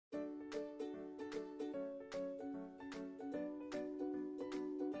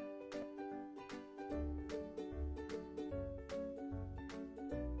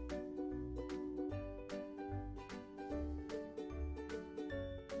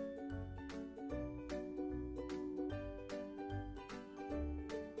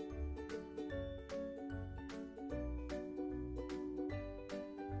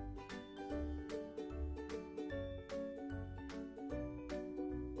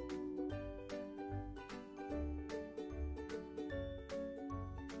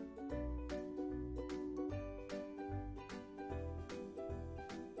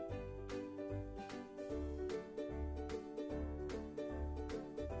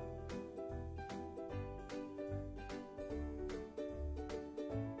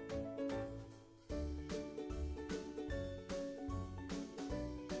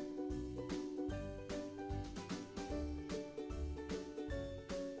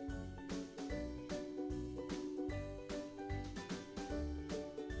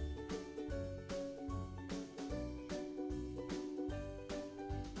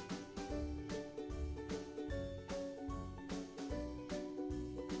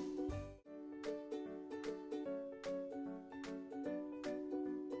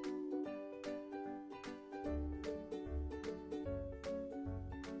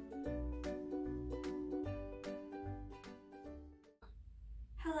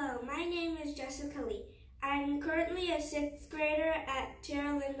name is Jessica Lee. I'm currently a 6th grader at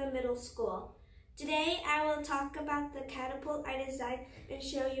Tierra Linda Middle School. Today I will talk about the catapult I designed and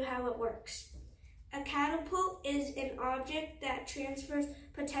show you how it works. A catapult is an object that transfers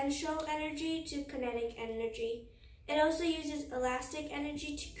potential energy to kinetic energy. It also uses elastic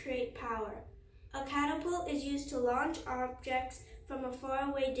energy to create power. A catapult is used to launch objects from a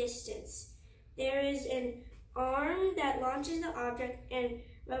faraway distance. There is an arm that launches the object and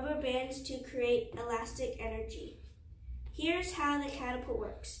rubber bands to create elastic energy. Here's how the catapult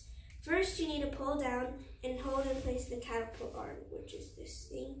works. First, you need to pull down and hold in place the catapult arm, which is this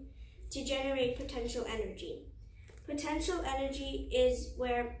thing, to generate potential energy. Potential energy is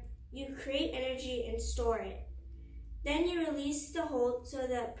where you create energy and store it. Then you release the hold so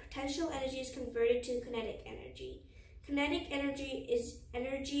the potential energy is converted to kinetic energy. Kinetic energy is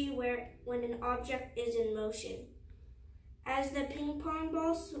energy when an object is in motion. As the ping pong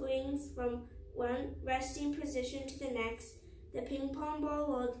ball swings from one resting position to the next, the ping pong ball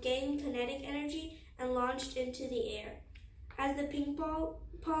will gain kinetic energy and launched into the air. As the ping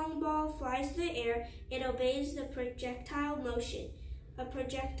pong ball flies through the air, it obeys the projectile motion. A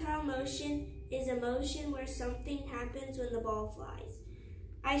projectile motion is a motion where something happens when the ball flies.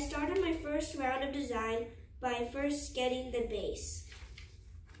 I started my first round of design by first getting the base.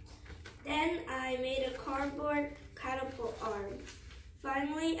 Then I made a cardboard catapult arm.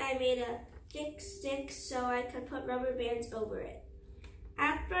 Finally, I made a thick stick so I could put rubber bands over it.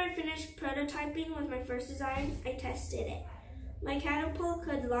 After I finished prototyping with my first design, I tested it. My catapult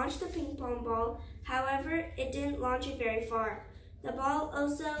could launch the ping pong ball, however, it didn't launch it very far. The ball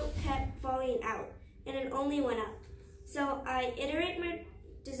also kept falling out, and it only went up. So I iterate my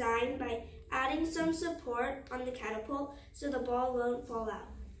design by adding some support on the catapult so the ball won't fall out.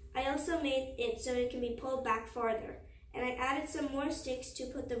 I also made it so it can be pulled back farther, and I added some more sticks to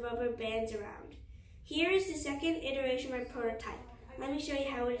put the rubber bands around. Here is the second iteration of my prototype. Let me show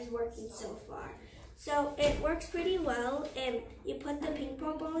you how it is working so far. So it works pretty well, and you put the ping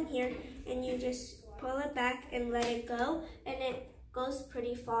pong ball in here, and you just pull it back and let it go, and it goes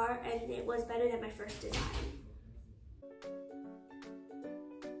pretty far, and it was better than my first design.